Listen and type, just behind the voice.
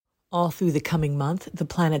All through the coming month, the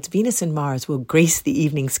planets Venus and Mars will grace the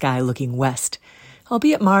evening sky looking west,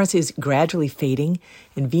 albeit Mars is gradually fading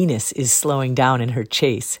and Venus is slowing down in her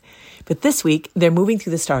chase. But this week, they're moving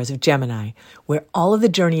through the stars of Gemini, where all of the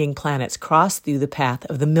journeying planets cross through the path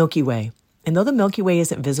of the Milky Way. And though the Milky Way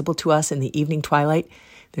isn't visible to us in the evening twilight,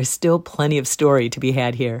 there's still plenty of story to be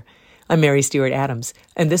had here. I'm Mary Stewart Adams,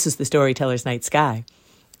 and this is the Storyteller's Night Sky.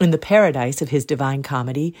 In the paradise of his divine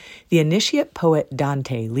comedy, the initiate poet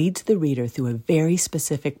Dante leads the reader through a very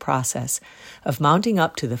specific process of mounting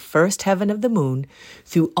up to the first heaven of the moon,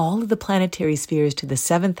 through all of the planetary spheres to the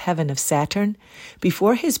seventh heaven of Saturn,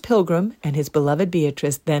 before his pilgrim and his beloved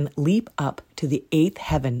Beatrice then leap up to the eighth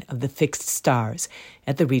heaven of the fixed stars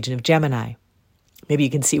at the region of Gemini. Maybe you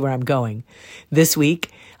can see where I'm going. This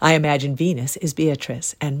week, I imagine Venus is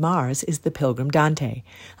Beatrice and Mars is the pilgrim Dante.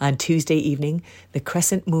 On Tuesday evening, the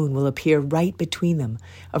crescent moon will appear right between them,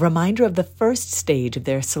 a reminder of the first stage of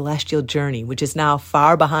their celestial journey, which is now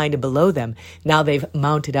far behind and below them. Now they've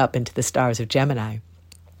mounted up into the stars of Gemini.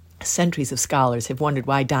 Centuries of scholars have wondered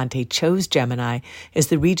why Dante chose Gemini as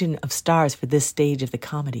the region of stars for this stage of the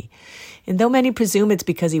comedy. And though many presume it's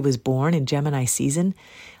because he was born in Gemini season,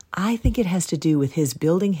 I think it has to do with his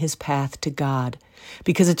building his path to God,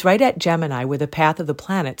 because it's right at Gemini where the path of the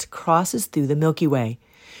planets crosses through the Milky Way.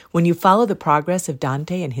 When you follow the progress of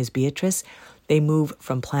Dante and his Beatrice, they move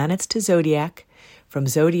from planets to zodiac, from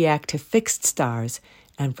zodiac to fixed stars,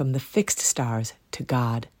 and from the fixed stars to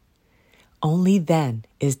God. Only then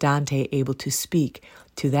is Dante able to speak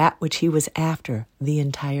to that which he was after the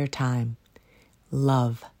entire time.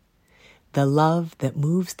 Love. The love that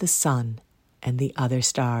moves the sun and the other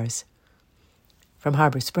stars. From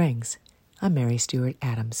Harbor Springs, I'm Mary Stewart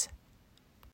Adams.